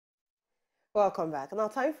Welcome back. Now,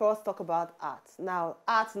 time for us to talk about art. Now,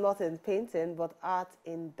 art not in painting, but art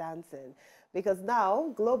in dancing. Because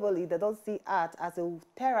now, globally, they don't see art as a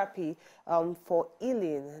therapy for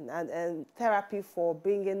healing and therapy for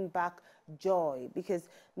bringing back joy. Because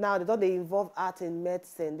now they involve art in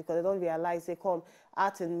medicine because they don't realize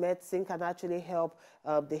art in medicine can actually help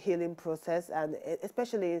the healing process, and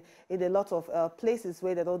especially in a lot of places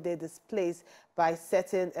where they're displaced by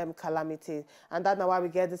certain calamities. And that's now why we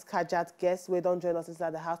get this Kajat guest where don't join us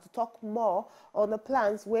inside the house to talk more on the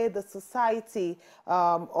plans where the Society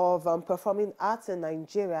of Performing Arts in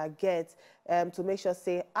Nigeria gets to make sure,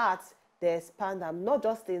 say, art, they expand them, not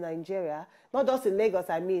just in Nigeria, not just in Lagos,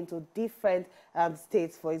 I mean, to different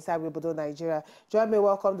states for inside Wibodo, Nigeria. Join me,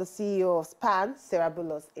 welcome the CEO of SPAN, Sarah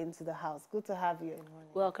BOULOS, into the house. Good to have you.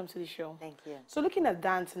 Welcome to the show. Thank you. So looking at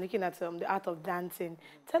dancing, looking at the art of dancing,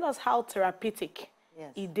 tell us how therapeutic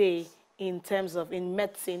it is in terms of in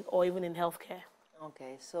medicine or even in healthcare.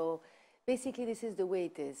 Okay, so basically this is the way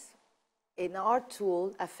it is. An art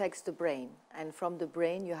tool affects the brain, and from the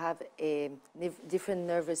brain you have a different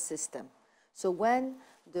nervous system. So when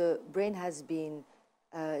the brain has been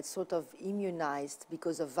sort of immunized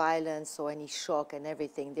because of violence or any shock and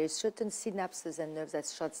everything, there's certain synapses and nerves that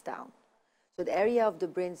shuts down. So the area of the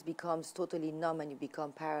brain becomes totally numb and you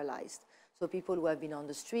become paralyzed. So people who have been on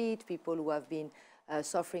the street, people who have been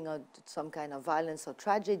suffering some kind of violence or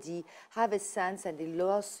tragedy have a sense and they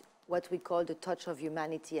lose what we call the touch of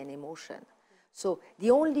humanity and emotion. So the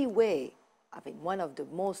only way, I mean, one of the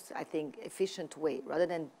most, I think, efficient way, rather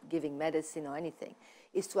than giving medicine or anything,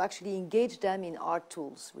 is to actually engage them in art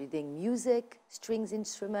tools, reading music, strings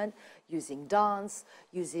instrument, using dance,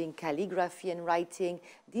 using calligraphy and writing.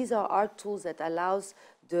 These are art tools that allows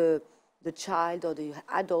the child or the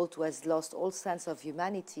adult who has lost all sense of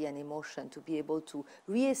humanity and emotion to be able to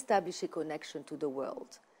re-establish a connection to the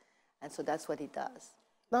world. And so that's what it does.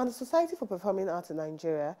 Now, the Society for Performing Arts in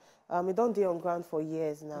Nigeria, it don't do on ground for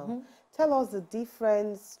years now. Tell us the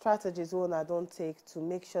different strategies we don't take to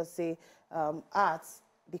make sure, say, arts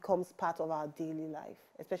becomes part of our daily life,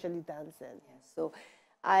 especially dancing. Yes. So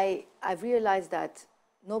I've realized that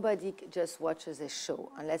nobody just watches a show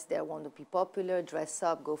unless they want to be popular, dress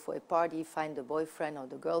up, go for a party, find the boyfriend or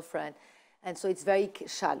the girlfriend. And so it's very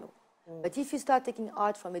shallow. But if you start taking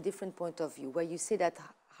art from a different point of view, where you say that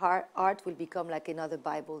art will become like another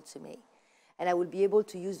Bible to me. And I will be able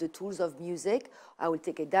to use the tools of music. I will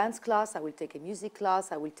take a dance class, I will take a music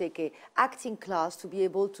class, I will take an acting class to be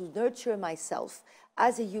able to nurture myself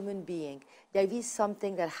as a human being. There is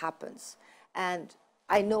something that happens. And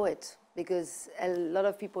I know it because a lot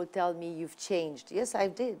of people tell me you've changed. Yes, I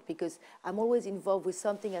did, because I'm always involved with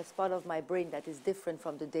something as part of my brain that is different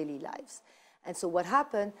from the daily lives. And so what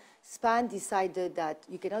happened, SPAN decided that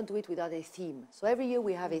you cannot do it without a theme. So every year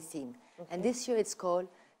we have a theme. And this year it's called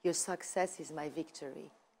Your Success is My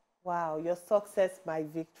Victory. Wow, your success, my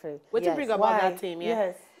victory. What do you bring about that theme?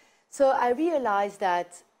 Yes. So I realized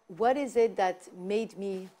that what is it that made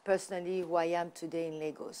me personally who I am today in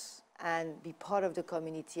Lagos and be part of the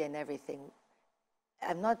community and everything.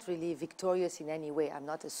 I'm not really victorious in any way. I'm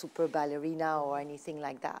not a super ballerina or anything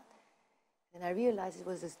like that. And I realized it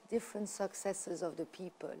was the different successes of the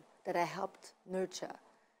people that I helped nurture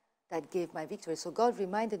that gave my victory. So God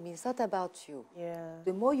reminded me, it's not about you.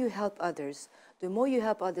 The more you help others, the more you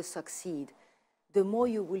help others succeed, the more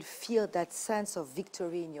you will feel that sense of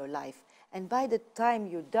victory in your life. And by the time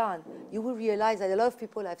you're done, you will realize that a lot of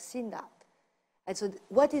people have seen that. And so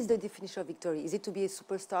what is the definition of victory? Is it to be a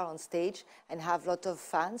superstar on stage and have a lot of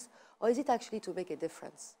fans? Or is it actually to make a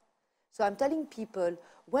difference? So I'm telling people,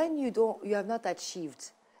 when you have not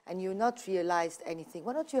achieved and you've not realized anything,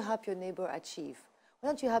 why don't you help your neighbor achieve? Why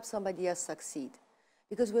don't you help somebody else succeed?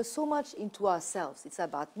 Because we're so much into ourselves. It's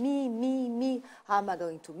about me, me, me. How am I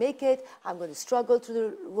going to make it? I'm going to struggle through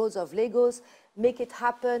the roads of Lagos, make it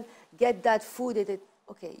happen, get that food.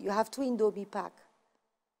 Okay, you have 2 Indomie pack.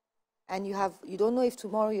 And you don't know if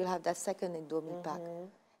tomorrow you'll have that second Indomie pack.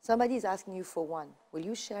 Somebody is asking you for one. Will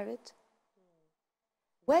you share it?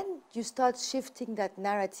 When you start shifting that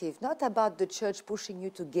narrative, not about the church pushing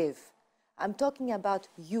you to give, I'm talking about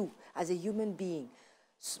you as a human being,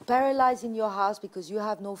 paralyzed in your house because you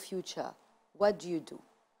have no future. What do you do?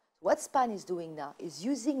 What SPAN is doing now is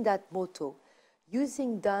using that motto,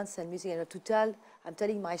 using dance and music I'm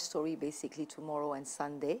telling my story basically tomorrow and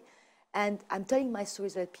Sunday, and I'm telling my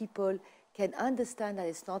stories that people can understand that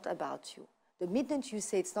it's not about you. The minute you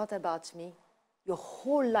say it's not about me, your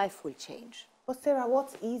whole life will change. But Sarah,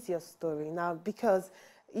 what is your story now? Because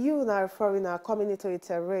you and I are foreign, are coming into a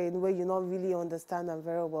terrain where you don't really understand them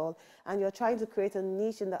very well, and you're trying to create a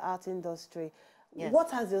niche in the art industry. Yes.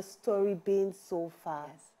 What has your story been so far?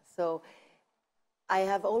 Yes. So I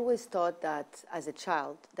have always thought that as a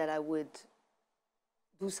child that I would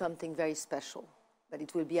do something very special, but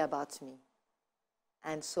it will be about me.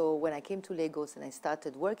 And so when I came to Lagos and I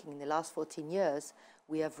started working in the last 14 years,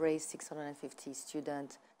 we have raised 650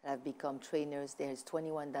 students that have become trainers. There is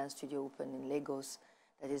 21 dance studio open in Lagos.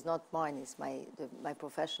 That is not mine, it's my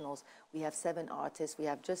professionals. We have 7 artists. We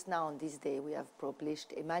have just now on this day, we have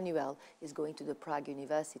published, Emmanuel is going to the Prague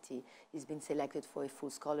University. He's been selected for a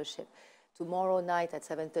full scholarship. Tomorrow night at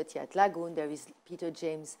 7:30 at Lagoon, there is Peter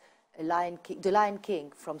James, the Lion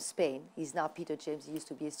King from Spain. He's now Peter James. He used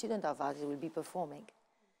to be a student of ours. He will be performing.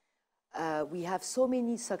 We have so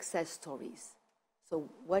many success stories. So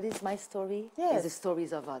what is my story? Yes. Is the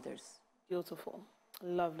stories of others. Beautiful.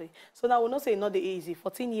 Lovely. So now we'll not say not the easy.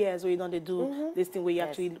 14 years where you know they do this thing where you're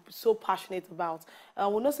actually so passionate about.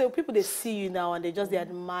 We'll not say people they see you now and they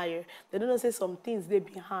admire. They don't say some things they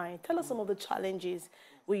behind. Tell us some of the challenges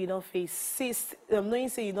where you don't face. Knowing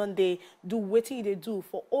say you don't they do what they do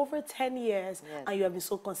for over 10 years and you have been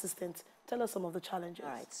so consistent. Tell us some of the challenges.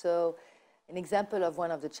 All right. So an example of one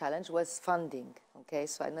of the challenge was funding. Okay,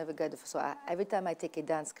 so I never got every time I take a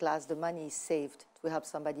dance class, the money is saved to help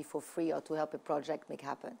somebody for free or to help a project make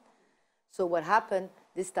happen. So what happened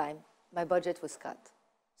this time, my budget was cut.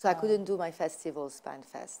 So I couldn't do my festival, Span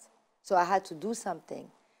Fest. So I had to do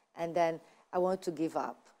something, and then I wanted to give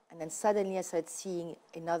up. And then suddenly I started seeing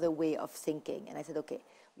another way of thinking. And I said, okay,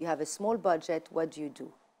 you have a small budget, what do you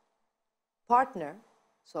do? Partner,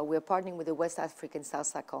 so we're partnering with the West African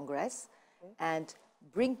Salsa Congress, and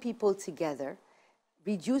bring people together,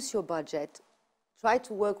 reduce your budget, try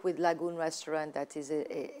to work with Lagoon Restaurant that is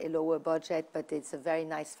a lower budget, but it's a very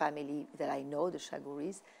nice family that I know, the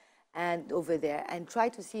Chaguris, and over there, and try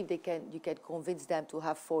to see if you can convince them to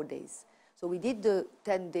have 4 days. So we did the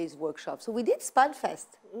 10 days workshop. So we did Spanfest,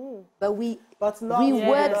 but we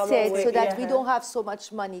reworked it so that we don't have so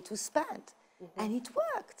much money to spend. And it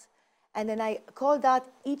worked. And then I called out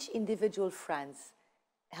each individual friends,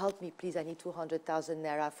 help me please, I need 200,000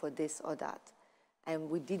 naira for this or that. And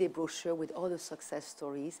we did a brochure with all the success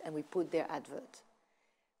stories and we put their advert.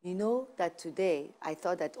 You know that today, I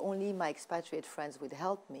thought that only my expatriate friends would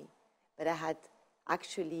help me, but I had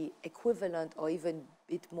actually equivalent or even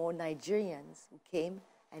a bit more Nigerians who came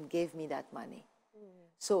and gave me that money.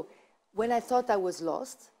 So when I thought I was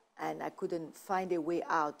lost and I couldn't find a way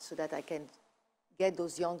out so that I can get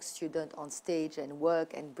those young students on stage and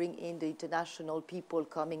work and bring in the international people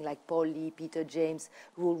coming like Paul Lee, Peter James,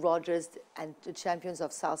 Rule Rogers, and the champions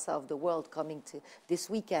of salsa of the world coming to this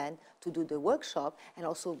weekend to do the workshop and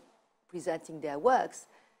also presenting their works,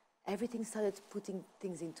 everything started putting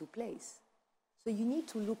things into place. So you need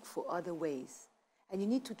to look for other ways. And you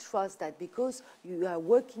need to trust that because you are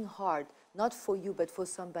working hard, not for you, but for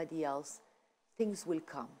somebody else, things will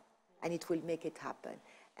come and it will make it happen.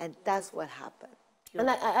 And that's what happened. And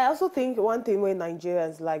I also think one thing where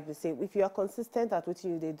Nigerians like the same, if you are consistent at what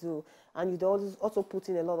you they do and you also put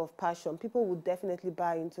in a lot of passion, people would definitely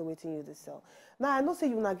buy into what you do sell. Now, I know say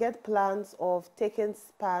you now get plans of taking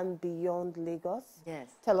Span beyond Lagos. Yes.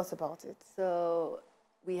 Tell us about it. So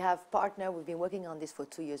we have partnered, we've been working on this for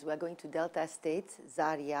 2 years. We are going to Delta States,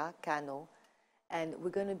 Zaria, Kano, and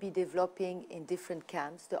we're going to be developing in different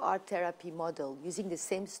camps the art therapy model, using the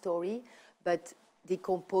same story, but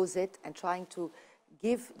decompose it and trying to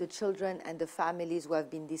give the children and the families who have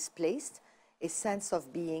been displaced a sense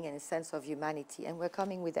of being and a sense of humanity. And we're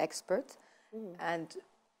coming with experts. And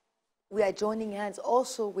we are joining hands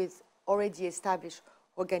also with already established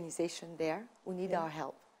organization there who need our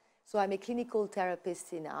help. So I'm a clinical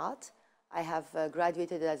therapist in art. I have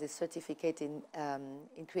graduated as a certificate in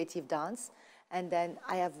creative dance. And then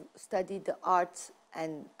I have studied the art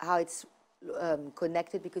and how it's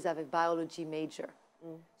connected because I have a biology major.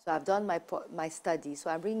 So I've done my study. So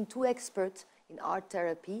I'm bringing 2 experts in art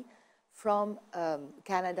therapy from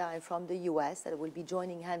Canada and from the US that will be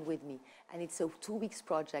joining hand with me. And it's a 2 weeks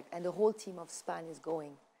project and the whole team of Span is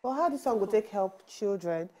going. Well, how this one will take help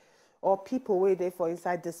children or people where they for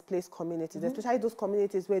inside displaced communities, especially those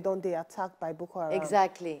communities where don't they attacked by Boko Haram?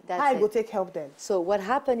 Exactly. That's how it will take help them? So what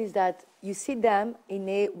happened is that you sit them in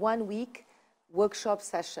a 1 week workshop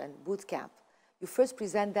session, boot camp. You first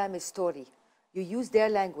present them a story. You use their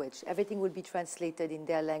language. Everything will be translated in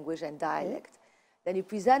their language and dialect. Then you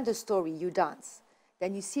present the story, you dance.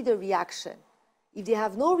 Then you see the reaction. If they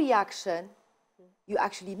have no reaction, you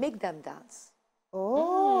actually make them dance.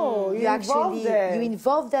 Oh, you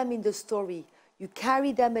involve them in the story. You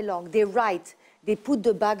carry them along. They write. They put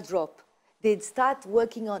the backdrop. They start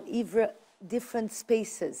working on different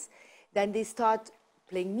spaces. Then they start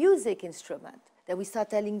playing music instrument. Then we start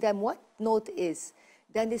telling them what note is.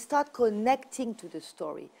 Then they start connecting to the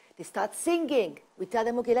story. They start singing. We tell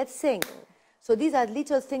them, okay, let's sing. So these are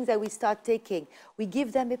little things that we start taking. We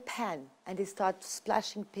give them a pen, and they start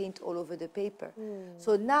splashing paint all over the paper.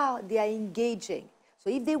 So now they are engaging. So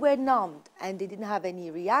if they were numbed and they didn't have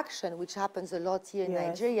any reaction, which happens a lot here in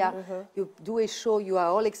Nigeria, you do a show, you are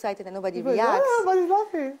all excited and nobody reacts. Yeah, nobody's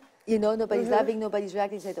laughing. You know, nobody's laughing, nobody's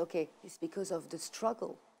reacting. You said, okay, it's because of the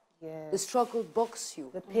struggle. Yes. The struggle boxes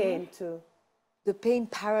you. The pain too. The pain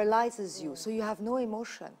paralyzes you, so you have no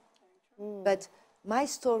emotion. But my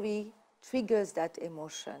story triggers that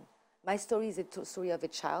emotion. My story is a story of a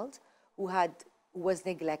child who was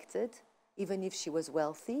neglected, even if she was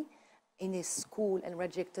wealthy, in a school and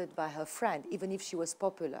rejected by her friend, even if she was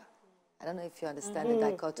popular. I don't know if you understand the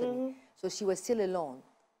dichotomy. So she was still alone.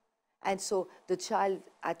 And so the child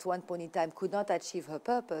at one point in time could not achieve her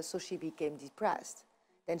purpose, so she became depressed.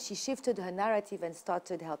 Then she shifted her narrative and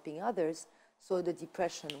started helping others, so the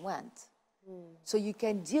depression went. So you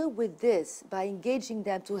can deal with this by engaging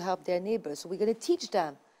them to help their neighbors. So we're going to teach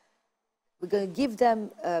them. We're going to give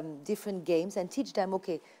them different games and teach them,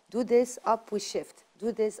 okay, do this, up, we shift.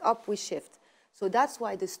 Do this, up, we shift. So that's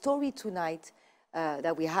why the story tonight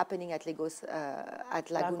that we're happening at Lagos, at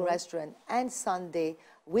Lagoon Restaurant, and Sunday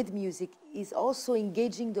with music is also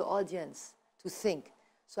engaging the audience to think.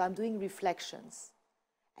 So I'm doing reflections,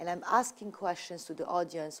 and I'm asking questions to the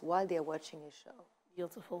audience while they're watching a show.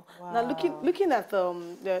 Beautiful. Wow. Now, looking at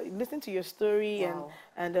listening to your story,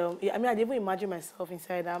 and I mean, I didn't even imagine myself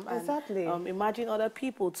inside them. Exactly. And, imagine other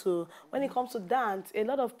people too. When it comes to dance, a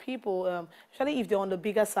lot of people, especially if they're on the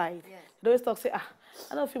bigger side, they always talk, say,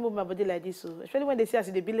 I don't feel move my body like this. So especially when they say,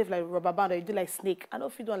 they believe like rubber band or you do like snake. I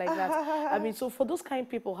don't feel doing like that. I mean, so for those kind of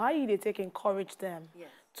people, how do they encourage them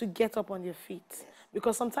to get up on their feet?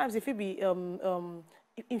 Because sometimes if it be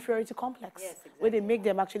inferiority complex, where they make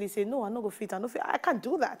them actually say, no, I'm not going to fit, I can't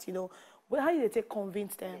do that, you know. Well, how do they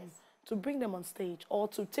convince them to bring them on stage or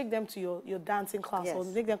to take them to your dancing class or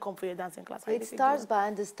make them come for your dancing class? So it starts by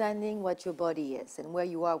understanding what your body is and where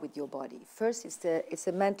you are with your body. First, it's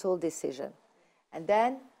a mental decision. And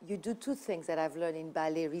then you do two things that I've learned in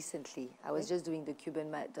ballet recently. I was just doing the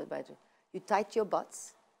Cuban method. You tighten your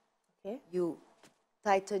butts. You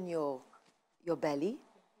tighten your belly.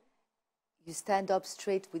 You stand up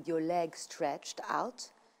straight with your legs stretched out.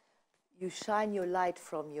 You shine your light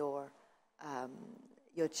from your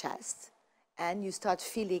chest, and you start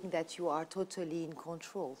feeling that you are totally in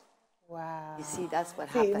control. Wow. You see, that's what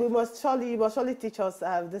happens. You must surely teach us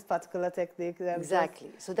this particular technique. Exactly.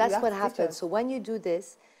 So that's what happens. So when you do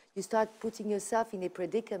this, you start putting yourself in a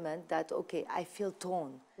predicament that, okay, I feel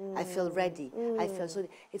torn. I feel ready. I feel so.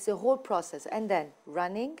 It's a whole process. And then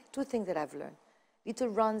running, two things that I've learned. Little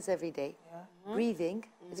runs every day. Breathing,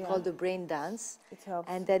 it's called the brain dance. It helps.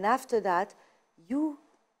 And then after that, you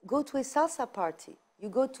go to a salsa party. You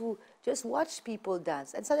go to just watch people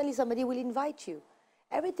dance, and suddenly somebody will invite you.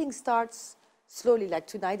 Everything starts slowly, like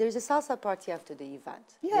tonight, there is a salsa party after the event.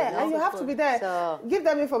 Yeah, and you have to be there. So, give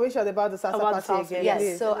them information about the salsa party again. Yes,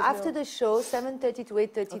 please. So after the show, 7:30 to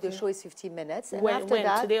 8:30, the show is 15 minutes. And when, after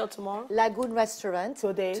that, today or tomorrow? Lagoon Restaurant,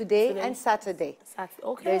 today and Saturday.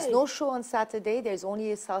 Okay. There's no show on Saturday. There's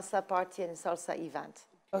only a salsa party and a salsa event.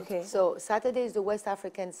 Okay. So Saturday is the West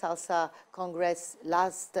African Salsa Congress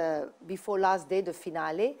before last day, the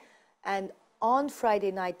finale. And on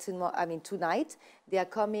Friday night, tonight, they are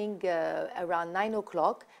coming around 9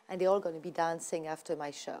 o'clock, and they're all going to be dancing after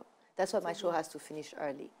my show. That's why my show has to finish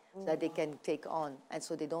early, so that they can take on, and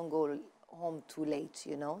so they don't go home too late,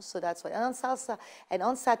 you know. So that's why. And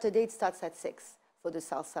on Saturday, it starts at 6 for the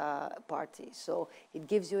salsa party. So it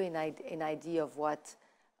gives you an idea of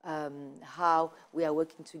how we are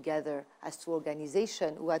working together as two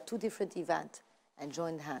organizations who are two different events and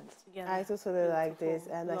joined hands. Yeah, I totally like this,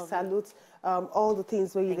 and I salute all the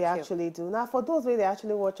things where they actually do. Now, for those where they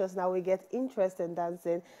actually watch us now, we get interest in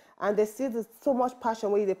dancing, and they see so much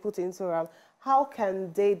passion where they put into how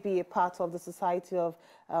can they be a part of the Society of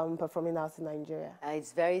Performing Arts in Nigeria?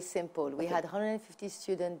 It's very simple. We had 150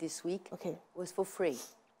 students this week. Okay. It was for free.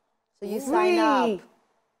 So you sign up.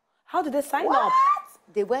 How did they sign up?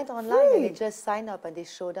 They went online and they just signed up and they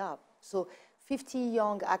showed up. So 50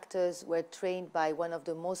 young actors were trained by one of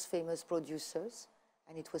the most famous producers,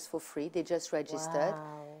 and it was for free. They just registered.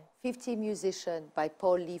 Wow. 50 musicians by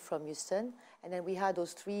Paul Lee from Houston, and then we had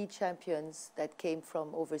those 3 champions that came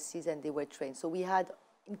from overseas and they were trained. So we had,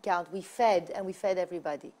 in count, we fed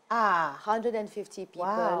everybody. 150 people.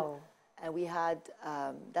 Wow. And we had,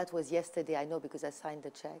 that was yesterday, I know because I signed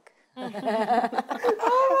the check.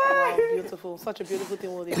 Wow, beautiful. Such a beautiful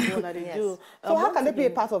thing what they do that they do. So how can they be a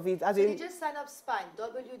part of it? As so you just sign up SPAN,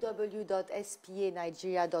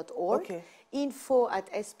 www.spanigeria.org. Okay.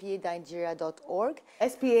 info@spanigeria.org.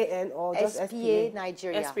 SPAN or just SPA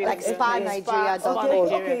Nigeria. SPA Like Nigeria.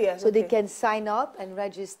 SPANigeria.org. Okay, yes. So they can sign up and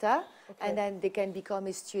register, and then they can become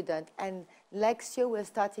a student. And next year we're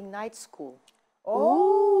starting night school.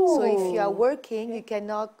 Oh. So if you are working, you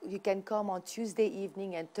can come on Tuesday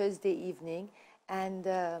evening and Thursday evening, and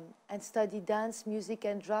study dance, music,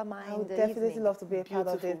 and drama I in would the definitely evening. love to be a part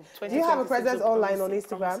of it. Beautiful. Do you have a 2026 presence online on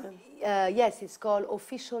Instagram? Yes, it's called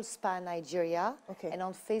Official Spa Nigeria. Okay. And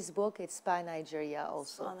on Facebook, it's Spa Nigeria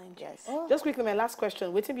also. Spa Nigeria. Yes. Oh. Just quickly, my last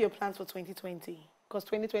question. What will be your plans for 2020? Because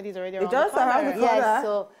 2020 is already around It does the corner. around the corner. Yes,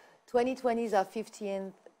 so 2020 is our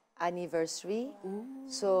 15th anniversary. Ooh.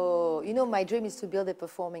 So, you know, my dream is to build a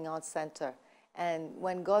performing arts center. And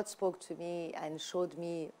when God spoke to me and showed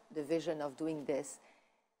me the vision of doing this,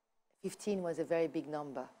 15 was a very big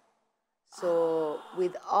number. So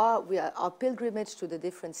with our pilgrimage to the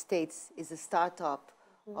different states is a startup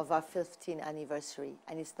of our 15th anniversary.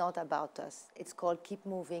 And it's not about us. It's called Keep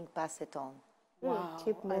Moving, Pass It On. Wow,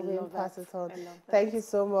 keep moving, pass it on. I love that. Thank you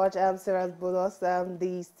so much, Sarah BOULOS,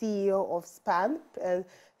 the CEO of SPAN,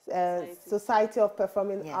 Society of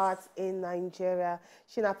Performing Arts in Nigeria.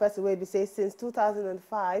 She na person wey be say since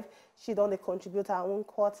 2005, she done contribute her own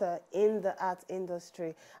quarter in the art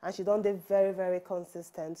industry, and she done very, very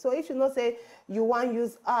consistent. So if you know say you want to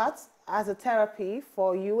use art as a therapy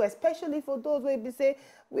for you, especially for those where be say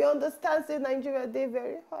we understand say Nigeria they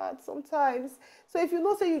very hard sometimes. So if you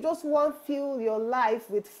know say you just want to fill your life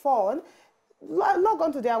with fun, log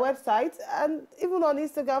on to their website and even on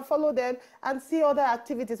Instagram, follow them and see other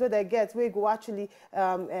activities where they get, where you go actually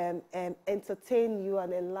entertain you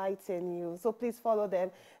and enlighten you. So please follow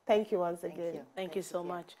them. Thank you once again. Thank you so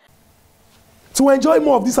much. To enjoy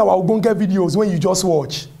more of these our Ogbonge videos when you just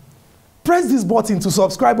watch, press this button to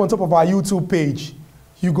subscribe on top of our YouTube page.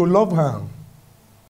 You go love her.